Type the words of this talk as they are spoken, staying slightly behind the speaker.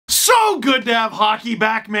So good to have hockey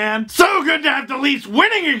back, man. So good to have the Leafs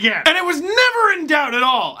winning again. And it was never in doubt at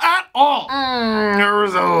all. At all. There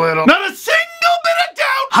was a little. Not a single bit of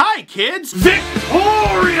doubt. Hi, kids.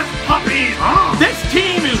 Victorious puppies. This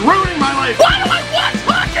team is ruining my life. Why do I watch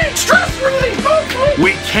hockey? Stress relief.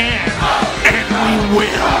 We can. And we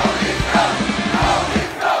will.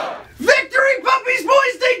 Victory, puppies,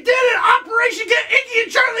 boys. They did it. Operation Get Iggy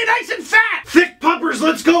and Charlie nice and fat. Thick puppers,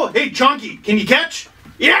 let's go. Hey, Chonky, can you catch?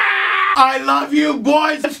 Yeah! I love you,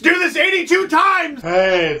 boys! Let's do this 82 times!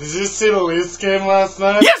 Hey, did you see the Leafs game last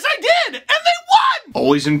night? Yes, I did! And they won!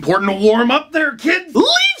 Always important to warm up there, kids.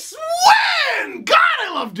 Leafs win! God,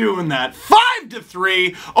 I love doing that.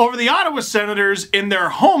 5-3 over the Ottawa Senators in their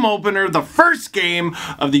home opener, the first game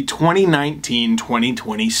of the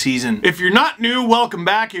 2019-2020 season. If you're not new, welcome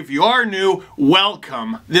back. If you are new,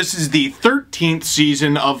 welcome. This is the 13th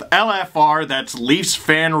season of LFR, that's Leafs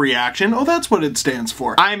Fan Reaction. Oh, that's what it stands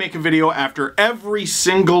for. I make a video after every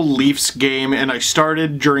single Leafs game, and I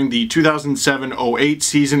started during the 2007-08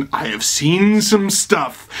 season. I have seen some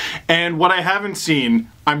stuff, and what I haven't seen,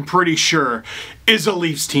 I'm pretty sure, is a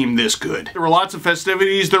Leafs team this good. There were lots of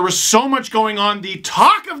festivities, there was so much going on, the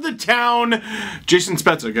talk of the town. Jason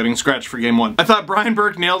Spezza getting scratched for game 1. I thought Brian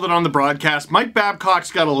Burke nailed it on the broadcast. Mike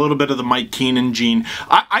Babcock's got a little bit of the Mike Keenan gene.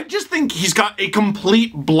 I just think he's got a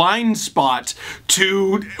complete blind spot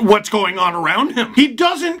to what's going on around him. He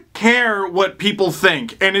doesn't care what people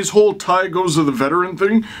think, and his whole tie goes to the veteran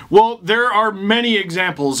thing, well, there are many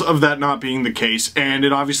examples of that not being the case, and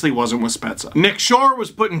it obviously wasn't with Spezza. Nick Shore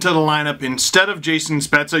was put into the lineup instead of Jason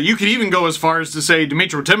Spezza. You could even go as far as to say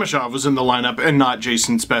Dmytro Timashov was in the lineup and not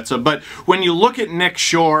Jason Spezza, but when you look at Nick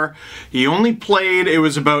Shore, he only played, it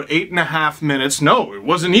was about 8.5 minutes. No, it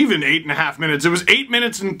wasn't even 8.5 minutes. It was 8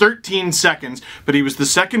 minutes and 13 seconds, but he was the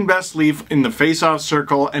second best Leaf in the face-off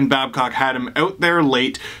circle, and Babcock had him out there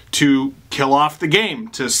late to kill off the game,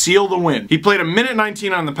 to seal the win. He played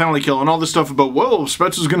 1:19 on the penalty kill and all this stuff about, whoa,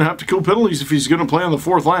 Spezza's gonna have to kill penalties if he's gonna play on the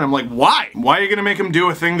fourth line. I'm like, why? Why are you gonna make him do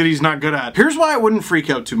a thing that he's not good at? Here's why I wouldn't freak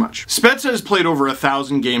out too much. Spezza has played over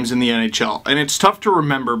 1,000 games in the NHL, and it's tough to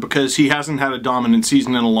remember because he hasn't had a dominant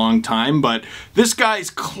season in a long time, but this guy's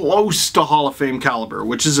close to Hall of Fame caliber,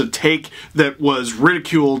 which is a take that was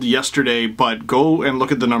ridiculed yesterday, but go and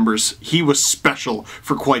look at the numbers. He was special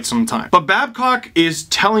for quite some time. But Babcock is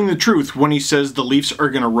telling the truth when he says the Leafs are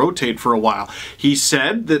going to rotate for a while. He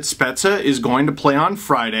said that Spezza is going to play on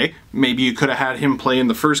Friday. Maybe you could have had him play in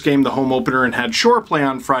the first game, the home opener, and had Shore play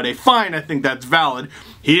on Friday. Fine, I think that's valid.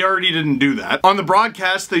 He already didn't do that. On the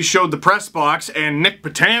broadcast, they showed the press box, and Nick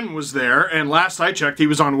Patan was there, and last I checked, he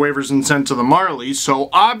was on waivers and sent to the Marlies, so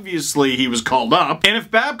obviously he was called up. And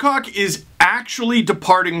if Babcock is actually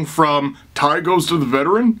departing from tie goes to the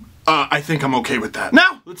veteran, I think I'm okay with that.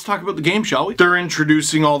 Now, let's talk about the game, shall we? They're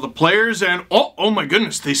introducing all the players, and oh my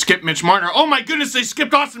goodness, they skipped Mitch Marner. Oh my goodness, they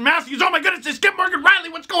skipped Austin Matthews. Oh my goodness, they skipped Morgan Riley.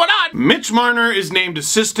 What's going on? Mitch Marner is named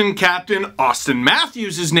assistant captain. Austin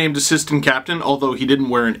Matthews is named assistant captain, although he didn't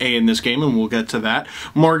wear an A in this game, and we'll get to that.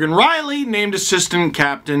 Morgan Riley named assistant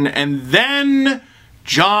captain, and then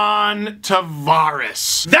John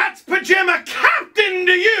Tavares. That's Pyjama captain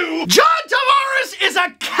to you! John Tavares is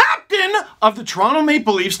a captain of the Toronto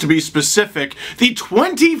Maple Leafs, to be specific, the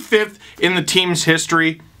 25th in the team's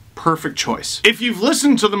history. Perfect choice. If you've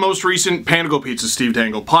listened to the most recent Panago Pizza Steve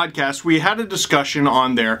Dangle podcast, we had a discussion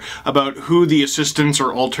on there about who the assistants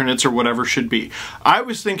or alternates or whatever should be. I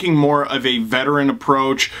was thinking more of a veteran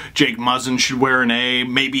approach. Jake Muzzin should wear an A,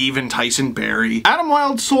 maybe even Tyson Barrie. Adam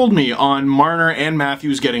Wilde sold me on Marner and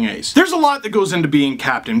Matthews getting A's. There's a lot that goes into being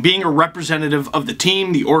captain, being a representative of the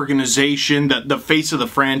team, the organization, the face of the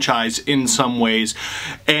franchise in some ways,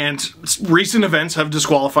 and recent events have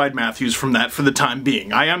disqualified Matthews from that for the time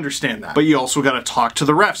being. I understand that. But you also got to talk to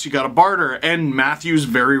the refs, you got to barter, and Matthews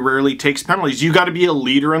very rarely takes penalties. You got to be a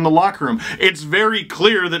leader in the locker room. It's very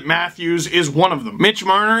clear that Matthews is one of them. Mitch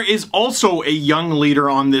Marner is also a young leader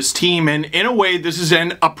on this team, and in a way this is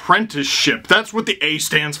an apprenticeship. That's what the A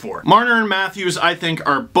stands for. Marner and Matthews, I think,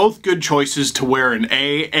 are both good choices to wear an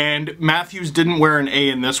A, and Matthews didn't wear an A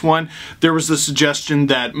in this one. There was the suggestion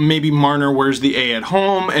that maybe Marner wears the A at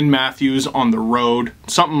home and Matthews on the road,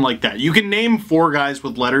 something like that. You can name 4 guys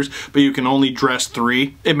with letters, but you can only dress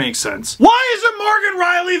 3. It makes sense. Why isn't Morgan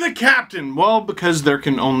Riley the captain? Well, because there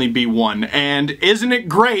can only be one. And isn't it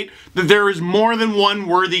great that there is more than one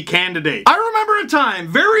worthy candidate. I remember a time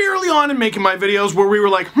very early on in making my videos where we were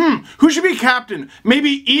like, who should be captain?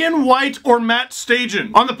 Maybe Ian White or Matt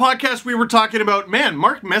Stajan. On the podcast we were talking about, man,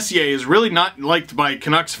 Mark Messier is really not liked by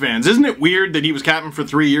Canucks fans. Isn't it weird that he was captain for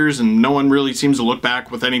 3 years and no one really seems to look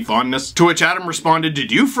back with any fondness? To which Adam responded,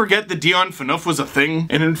 did you forget that Dion Phaneuf was a thing?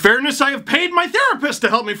 And in fairness, I have paid my therapist to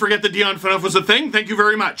help me forget that Dion Phaneuf was a thing. Thank you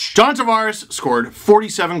very much. John Tavares scored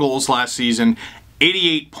 47 goals last season,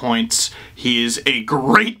 88 points. He is a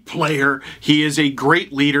great player. He is a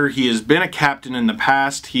great leader. He has been a captain in the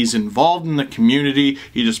past. He's involved in the community.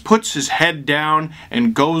 He just puts his head down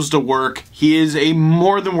and goes to work. He is a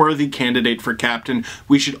more than worthy candidate for captain.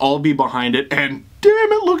 We should all be behind it, and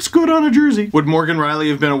damn, it looks good on a jersey. Would Morgan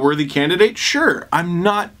Rielly have been a worthy candidate? Sure. I'm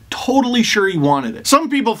not totally sure he wanted it. Some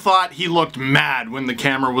people thought he looked mad when the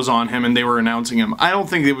camera was on him and they were announcing him. I don't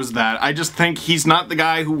think it was that. I just think he's not the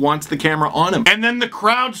guy who wants the camera on him. And then the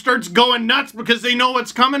crowd starts going nuts because they know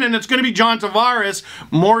what's coming and it's going to be John Tavares.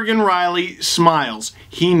 Morgan Rielly smiles.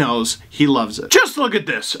 He knows. He loves it. Just look at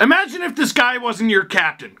this. Imagine if this guy wasn't your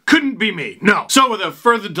captain. Couldn't be me. No. So without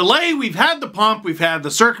further delay, we've had the pomp, we've had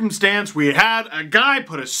the circumstance, we had a guy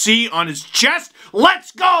put a C on his chest.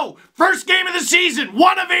 Let's go! First game of the season,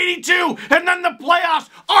 1 of 82, and then the playoffs.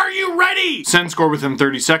 Are you ready? Send scored within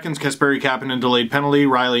 30 seconds. Kasperi Kapanen delayed penalty.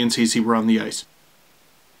 Rielly and Ceci were on the ice.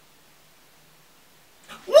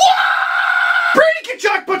 What? Brady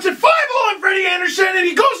Tkachuk puts it 5-0 on Freddie Anderson, and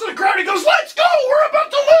he goes to the crowd. He goes, "Let's go! We're about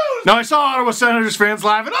to lose!" Now I saw Ottawa Senators fans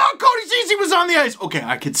laughing. Oh, Cody Ceci was on the ice. Okay,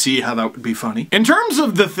 I could see how that would be funny. In terms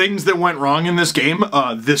of the things that went wrong in this game,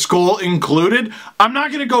 this goal included, I'm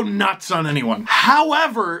not gonna go nuts on anyone.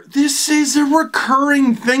 However, this is a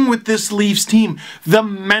recurring thing with this Leafs team, the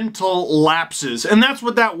mental lapses, and that's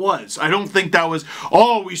what that was. I don't think that was,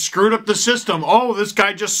 oh, we screwed up the system. Oh, this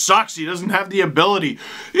guy just sucks. He doesn't have the ability.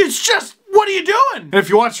 It's just, what are you doing? And if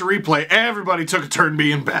you watch the replay, everybody took a turn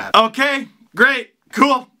being bad. Okay, great.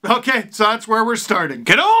 Cool. Okay, so that's where we're starting.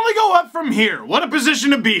 Can only go up from here. What a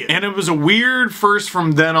position to be in. And it was a weird first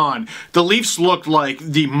from then on. The Leafs looked like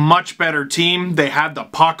the much better team. They had the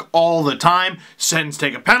puck all the time. Sens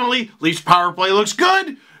take a penalty. Leafs power play looks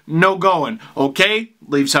good. No going. Okay,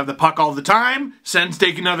 Leafs have the puck all the time. Sens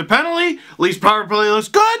take another penalty. Leafs power play looks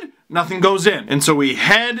good. Nothing goes in. And so we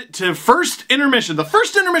head to first intermission, the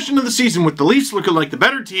first intermission of the season, with the Leafs looking like the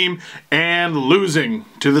better team and losing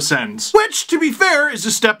to the Sens. Which, to be fair, is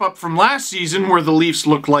a step up from last season where the Leafs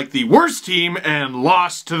looked like the worst team and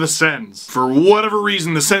lost to the Sens. For whatever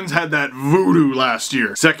reason, the Sens had that voodoo last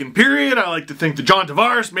year. Second period, I like to think that John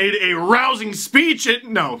Tavares made a rousing speech.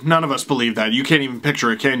 No, none of us believe that. You can't even picture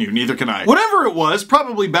it, can you? Neither can I. Whatever it was,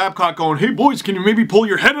 probably Babcock going, "Hey boys, can you maybe pull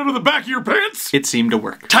your head out of the back of your pants?" It seemed to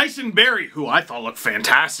work. Tyson Barrie, who I thought looked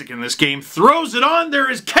fantastic in this game, throws it on.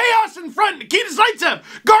 There is chaos in front. Nikita Zaitsev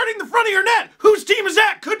guarding the front of your net. Whose team is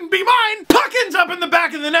that? Couldn't be mine. Puck ends up in the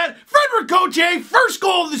back of the net. Frederic Gauthier, first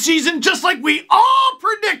goal of the season, just like we all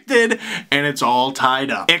predicted, and it's all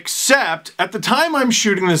tied up. Except, at the time I'm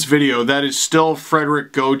shooting this video, that is still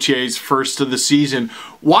Frederic Gauthier's first of the season.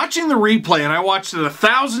 Watching the replay, and I watched it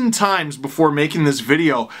 1,000 times before making this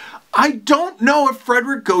video, I don't know if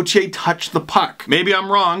Frederic Gauthier touched the puck. Maybe I'm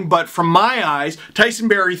wrong, but from my eyes, Tyson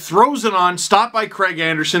Barrie throws it on, stopped by Craig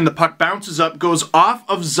Anderson, the puck bounces up, goes off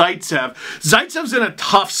of Zaitsev. Zaitsev's in a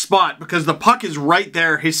tough spot because the puck is right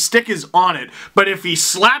there, his stick is on it, but if he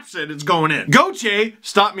slaps it, it's going in. Gauthier,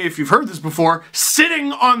 stop me if you've heard this before,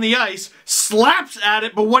 sitting on the ice, slaps at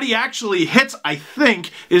it, but what he actually hits, I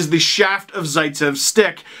think, is the shaft of Zaitsev's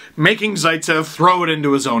stick, making Zaitsev throw it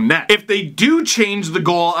into his own net. If they do change the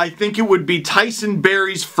goal, I think it would be Tyson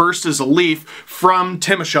Barrie's first as a Leaf from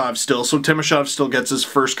Timashov still, so Timashov still gets his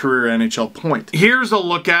first career NHL point. Here's a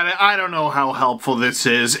look at it. I don't know how helpful this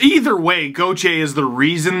is. Either way, Gauthier is the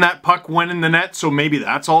reason that puck went in the net, so maybe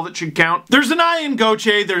that's all that should count. There's an eye in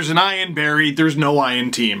Gauthier, there's an eye in Barrie, there's no eye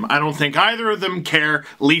in team. I don't think either of them care.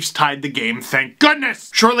 Leafs tied the game, thank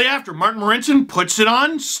goodness. Shortly after, Martin Marincin puts it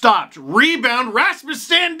on, stopped. Rebound, Rasmus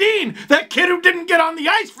Sandin, that kid who didn't get on the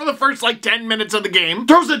ice for the first like 10 minutes of the game,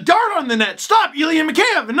 throws a dart on the net. Stop, Ilya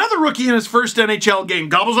Mikheyev, another rookie in his first NHL game,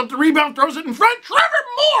 gobbles up the rebound, throws it in front. Trevor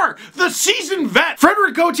Moore, the seasoned vet.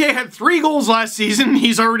 Frederic Gauthier had 3 goals last season.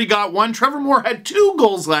 He's already got 1. Trevor Moore had 2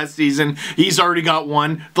 goals last season. He's already got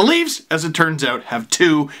 1. The Leafs, as it turns out, have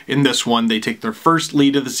 2 in this one. They take their first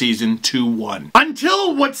lead of the season, 2-1.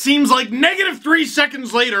 Until what seems like -3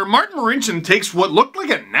 seconds later, Martin Marincin takes what looked like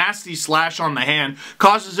a nasty slash on the hand,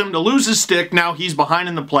 causes him to lose his stick. Now he's behind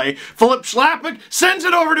in the play. Philip Schlappick sends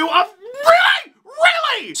it over to a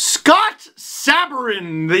Really? Scott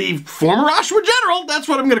Sabourin, the former Oshawa General, that's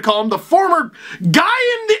what I'm going to call him, the former guy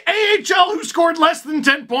in the AHL who scored less than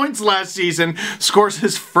 10 points last season, scores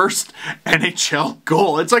his first NHL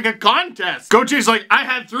goal. It's like a contest. Gautier's like, I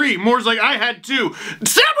had 3. Moore's like, I had 2.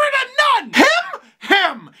 Sabourin had none!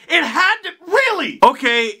 Him! It had to... Really?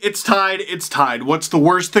 Okay, it's tied. It's tied. What's the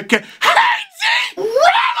worst that can... Hainsey!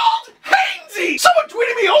 Ronald Hainsey! Someone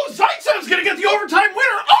tweeted me, oh, Zaitsev's gonna get the overtime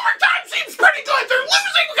winner. Overtime seems pretty good. They're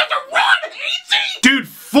losing because of Ron Hainsey! Dude,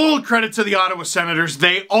 full credit to the Ottawa Senators.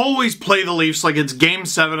 They always play the Leafs like it's Game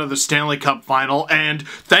 7 of the Stanley Cup Final, and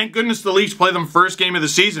thank goodness the Leafs play them first game of the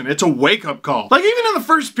season. It's a wake-up call. Like, even in the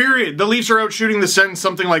first period, the Leafs are out shooting the Sens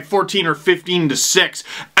something like 14 or 15 to 6.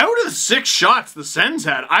 Out of the 6 shots the Sens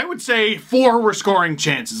had, I would say 4 were scoring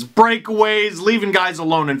chances. Breakaways, leaving guys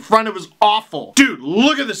alone in front. It was awful. Dude,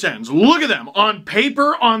 look at the Sens. Look at them. On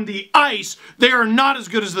paper, on the ice, they are not as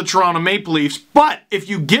good as the Toronto Maple Leafs, but if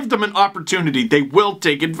you give them an opportunity, they will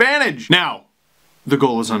take advantage. Now, the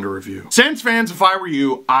goal is under review. Sens fans, if I were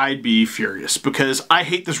you, I'd be furious because I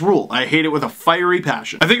hate this rule. I hate it with a fiery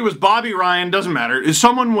passion. I think it was Bobby Ryan, doesn't matter. If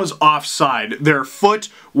someone was offside, their foot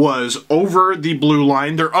was over the blue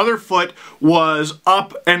line, their other foot was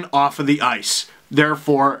up and off of the ice.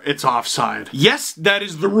 Therefore, it's offside. Yes, that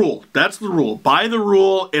is the rule. That's the rule. By the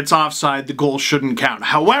rule, it's offside. The goal shouldn't count.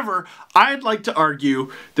 However, I'd like to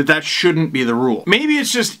argue that that shouldn't be the rule. Maybe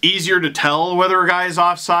it's just easier to tell whether a guy is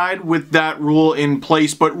offside with that rule in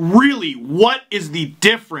place, but really, what is the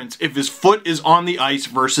difference if his foot is on the ice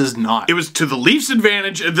versus not? It was to the Leafs'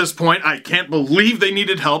 advantage at this point. I can't believe they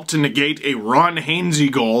needed help to negate a Ron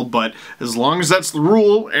Hainsey goal, but as long as that's the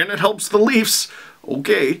rule and it helps the Leafs,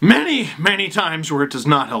 okay. Many times where it does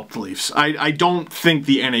not help the Leafs. I don't think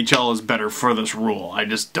the NHL is better for this rule. I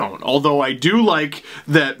just don't. Although I do like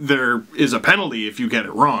that there is a penalty if you get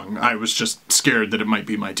it wrong. I was just scared that it might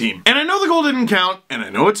be my team. And I know the goal didn't count, and I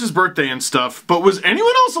know it's his birthday and stuff, but was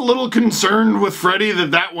anyone else a little concerned with Freddie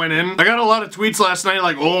that went in? I got a lot of tweets last night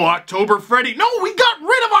like, oh, October Freddie. No, we got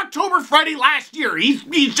rid of October Freddie last year.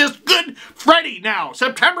 He's just good Freddie now.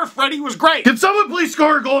 September Freddie was great. Can someone please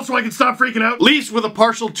score a goal so I can stop freaking out? Leafs with a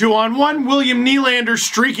partial 2-on-1, William Nylander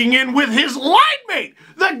streaking in with his line mate,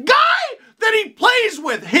 the guy that he plays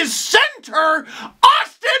with, his center,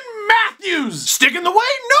 Austin Matthews. Stick in the way?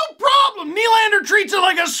 No problem. Nylander treats it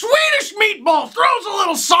like a Swedish meatball, throws a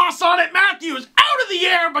little sauce on it. Matthews out of the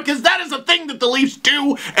air because that is a thing that the Leafs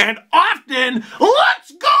do, and often,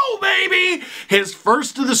 let's go, baby! His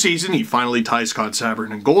first of the season, he finally ties Scott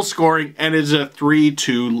Sabourin in goal scoring, and is a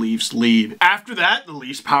 3-2 Leafs lead. After that, the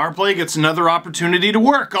Leafs power play gets another opportunity to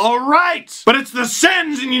work. All right, but it's the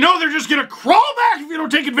Sens, and you know they're just gonna crawl back if you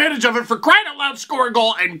don't take advantage of it. For crying out loud, score a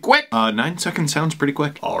goal, and quick. 9 seconds sounds pretty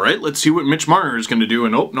quick. All right, let's see what Mitch Marner is gonna do,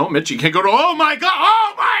 and oh, no, Mitch, you can't go to, oh my god!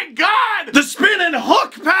 The spin and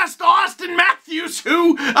hook past Austin Matthews,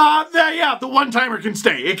 who, the one-timer can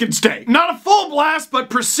stay. It can stay. Not a full blast, but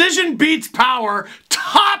precision beats power.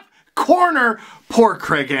 Top corner. Poor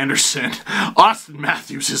Craig Anderson. Austin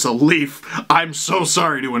Matthews is a Leaf. I'm so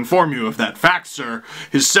sorry to inform you of that fact, sir.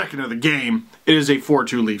 His second of the game. It is a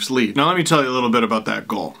 4-2 Leafs lead. Now let me tell you a little bit about that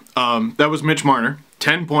goal. That was Mitch Marner.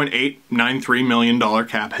 $10.893 million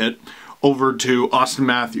cap hit over to Austin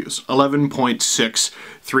Matthews.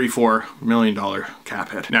 $11.634 million cap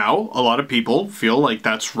hit. Now, a lot of people feel like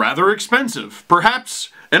that's rather expensive. Perhaps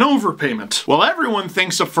an overpayment. Well, everyone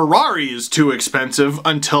thinks a Ferrari is too expensive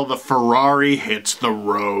until the Ferrari hits the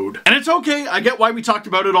road. And it's okay, I get why we talked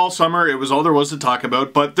about it all summer, it was all there was to talk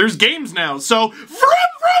about, but there's games now, so vroom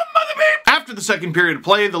vroom mother beep! After the second period of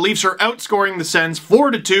play, the Leafs are outscoring the Sens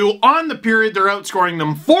 4-2. On the period, they're outscoring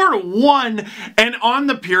them 4-1, and on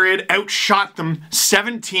the period, outshot them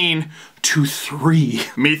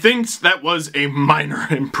 17-3. Methinks that was a minor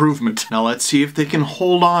improvement. Now let's see if they can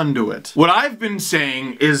hold on to it. What I've been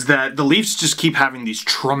saying is that the Leafs just keep having these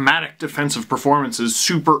traumatic defensive performances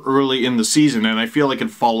super early in the season, and I feel like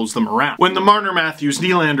it follows them around. When the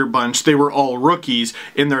Marner-Matthews-Nylander bunch, they were all rookies.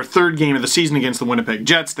 In their third game of the season against the Winnipeg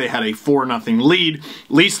Jets, they had a 4-0 lead.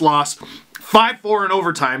 Leafs lost 5-4 in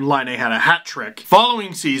overtime. Laine had a hat trick.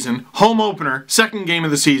 Following season, home opener, second game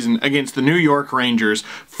of the season against the New York Rangers.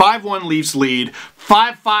 5-1 Leafs lead.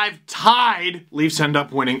 5-5 tied. Leafs end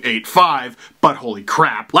up winning 8-5, but holy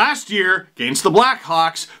crap. Last year, against the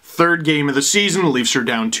Blackhawks, third game of the season, the Leafs are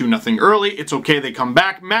down 2-0 early. It's okay, they come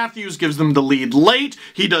back. Matthews gives them the lead late.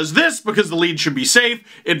 He does this because the lead should be safe.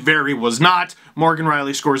 It very was not. Morgan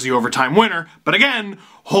Rielly scores the overtime winner, but again,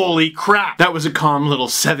 holy crap. That was a calm little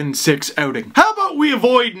 7-6 outing. How about we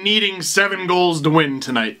avoid needing 7 goals to win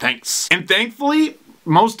tonight? Thanks. And thankfully,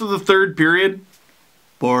 most of the third period,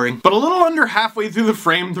 boring. But a little under halfway through the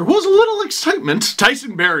frame, there was a little excitement.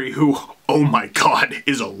 Tyson Barrie, who, oh my god,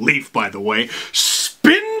 is a Leaf by the way,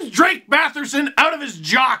 spins Drake Batherson out of his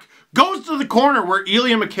jock, goes to the corner where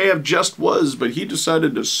Ilya Mikheyev just was, but he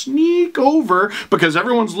decided to sneak over because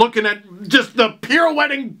everyone's looking at just the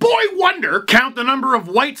pirouetting boy wonder. Count the number of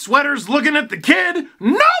white sweaters looking at the kid.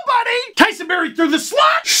 Nobody! Tyson Barrie through the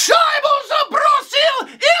slot. Scheibel zabrossil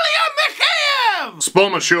Ilya Mikheyev!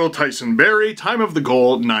 Spomashul Tyson Barrie, time of the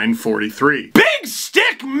goal 9:43. Big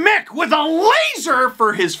Stick Mick with a laser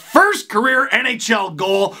for his first career NHL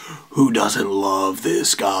goal. Who doesn't love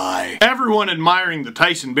this guy? Everyone admiring the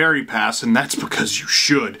Tyson Barrie pass, and that's because you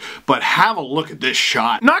should. But have a look at this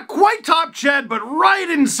shot. Not quite top shed, but right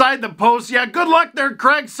inside the post. Yeah, good luck there,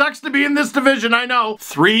 Craig. Sucks to be in this division, I know.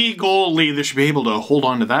 3-goal lead. They should be able to hold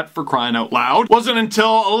on to that for crying out loud. Wasn't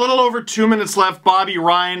until a little over 2 minutes left, Bobby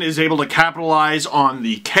Ryan is able to capitalize on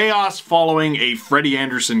the chaos following a Freddie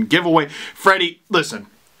Anderson giveaway. Freddie, listen.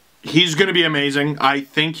 He's going to be amazing. I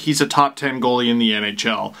think he's a top 10 goalie in the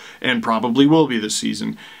NHL, and probably will be this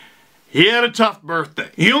season. He had a tough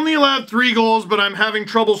birthday. He only allowed 3 goals, but I'm having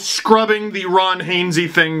trouble scrubbing the Ron Hainsey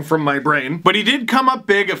thing from my brain. But he did come up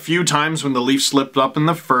big a few times when the Leafs slipped up in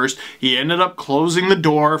the first. He ended up closing the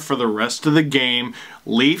door for the rest of the game.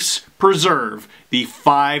 Leafs preserve the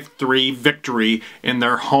 5-3 victory in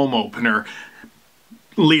their home opener,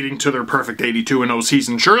 leading to their perfect 82-0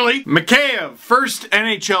 season, surely. Mikheyev, first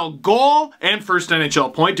NHL goal and first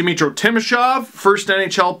NHL point. Dmytro Timashov, first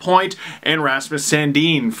NHL point. And Rasmus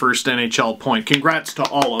Sandin, first NHL point. Congrats to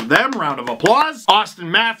all of them. Round of applause.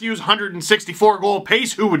 Austin Matthews, 164 goal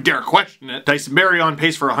pace. Who would dare question it? Tyson Barrie on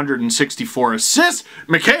pace for 164 assists.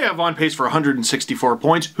 Mikheyev on pace for 164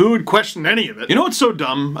 points. Who would question any of it? You know what's so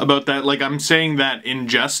dumb about that? Like, I'm saying that in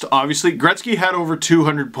jest, obviously. Gretzky had over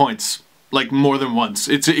 200 points. Like, more than once.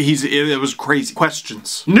 It was crazy.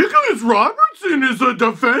 Questions. Nicholas Robertson is a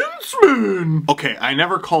defenseman! Okay, I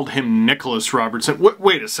never called him Nicholas Robertson.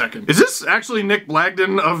 Wait a second. Is this actually Nick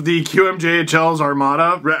Blagden of the QMJHL's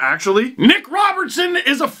Armada? Actually? Nick Robertson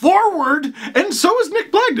is a forward, and so is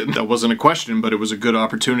Nick Blagden. That wasn't a question, but it was a good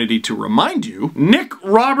opportunity to remind you. Nick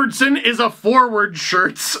Robertson is a forward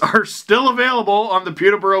shirts are still available on the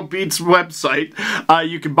Peterborough Beats website.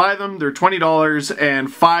 You can buy them. They're $20 and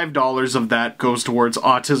 $5 of that goes towards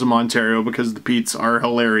Autism Ontario because the Pete's are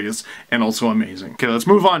hilarious and also amazing. Okay, let's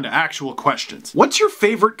move on to actual questions. What's your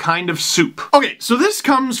favorite kind of soup? Okay, so this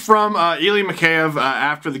comes from Ilya Mikheyev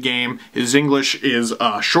after the game. His English is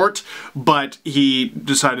short, but he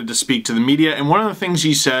decided to speak to the media, and one of the things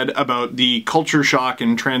he said about the culture shock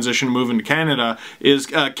and transition moving to Canada is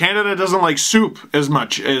Canada doesn't like soup as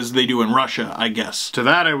much as they do in Russia, I guess. To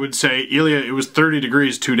that I would say, Ilya, it was 30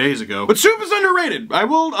 degrees 2 days ago. But soup is underrated.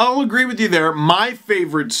 I'll agree with you there. My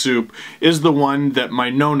favorite soup is the one that my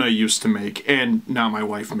Nona used to make, and now my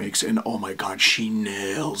wife makes, and oh my god, she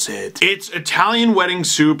nails it. It's Italian wedding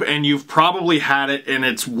soup, and you've probably had it, and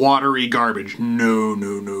it's watery garbage. No,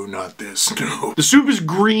 not this, no. The soup is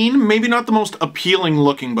green, maybe not the most appealing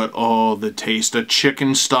looking, but oh, the taste. A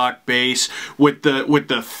chicken stock base with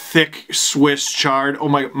the thick Swiss chard. Oh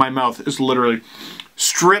my mouth is literally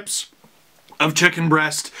strips of chicken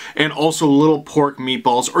breast and also little pork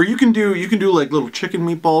meatballs, or you can do like little chicken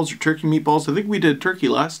meatballs or turkey meatballs. I think we did turkey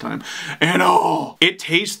last time, and oh, it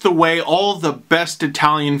tastes the way all the best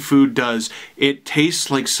Italian food does. It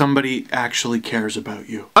tastes like somebody actually cares about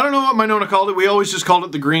you. I don't know what my Nona called it. We always just called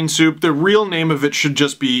it the green soup. The real name of it should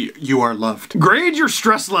just be You Are Loved. Grade your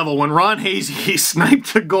stress level when Ron Hainsey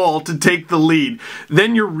sniped a goal to take the lead.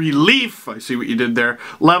 Then your relief, I see what you did there,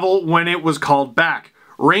 level when it was called back.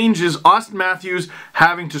 Range is Austin Matthews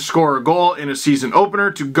having to score a goal in a season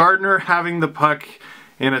opener to Gardner having the puck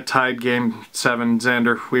in a tied game 7.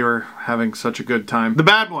 Xander, we were having such a good time. The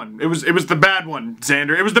bad one. It was the bad one,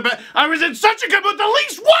 Xander. It was the bad. I was in such a good mood. The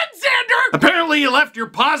least one, Xander! Apparently you left your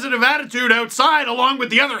positive attitude outside along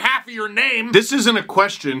with the other half of your name. This isn't a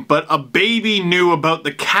question, but a baby knew about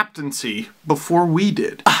the captaincy before we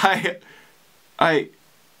did.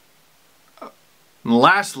 And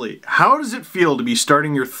lastly, how does it feel to be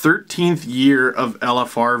starting your 13th year of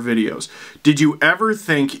LFR videos? Did you ever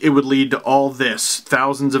think it would lead to all this?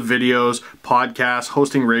 Thousands of videos, podcasts,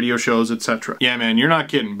 hosting radio shows, etc. Yeah, man, you're not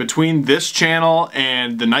kidding. Between this channel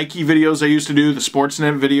and the Nike videos I used to do, the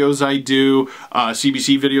Sportsnet videos I do,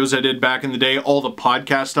 CBC videos I did back in the day, all the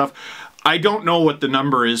podcast stuff, I don't know what the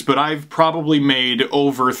number is, but I've probably made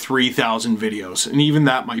over 3,000 videos, and even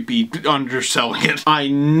that might be underselling it. I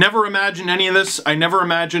never imagined any of this. I never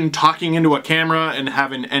imagined talking into a camera and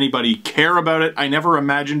having anybody care about it. I never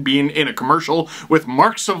imagined being in a commercial with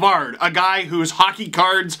Mark Savard, a guy whose hockey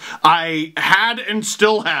cards I had and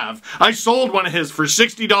still have. I sold one of his for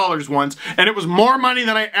 $60 once, and it was more money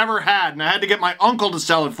than I ever had, and I had to get my uncle to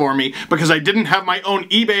sell it for me because I didn't have my own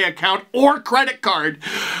eBay account or credit card.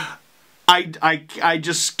 I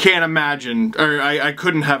just can't imagine, or I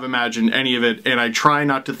couldn't have imagined any of it, and I try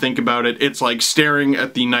not to think about it. It's like staring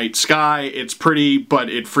at the night sky. It's pretty, but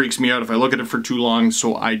it freaks me out if I look at it for too long,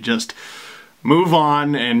 so I just move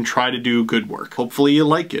on and try to do good work. Hopefully you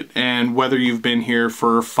like it, and whether you've been here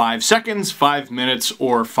for 5 seconds, 5 minutes,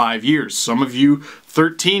 or 5 years, some of you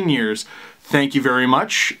 13 years, thank you very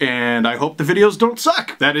much, and I hope the videos don't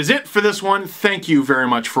suck. That is it for this one. Thank you very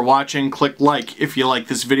much for watching. Click like if you like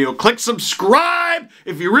this video. Click subscribe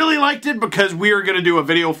if you really liked it, because we are going to do a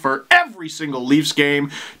video for every single Leafs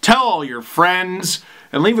game. Tell all your friends,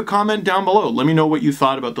 and leave a comment down below. Let me know what you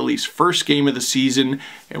thought about the Leafs' first game of the season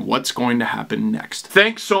and what's going to happen next.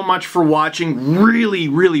 Thanks so much for watching.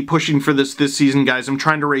 Really pushing for this season, guys. I'm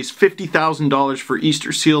trying to raise $50,000 for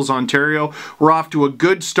Easter Seals Ontario. We're off to a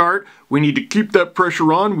good start. We need to keep that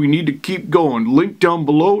pressure on. We need to keep going. Link down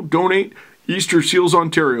below. Donate. Easter Seals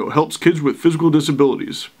Ontario helps kids with physical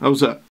disabilities. How's that?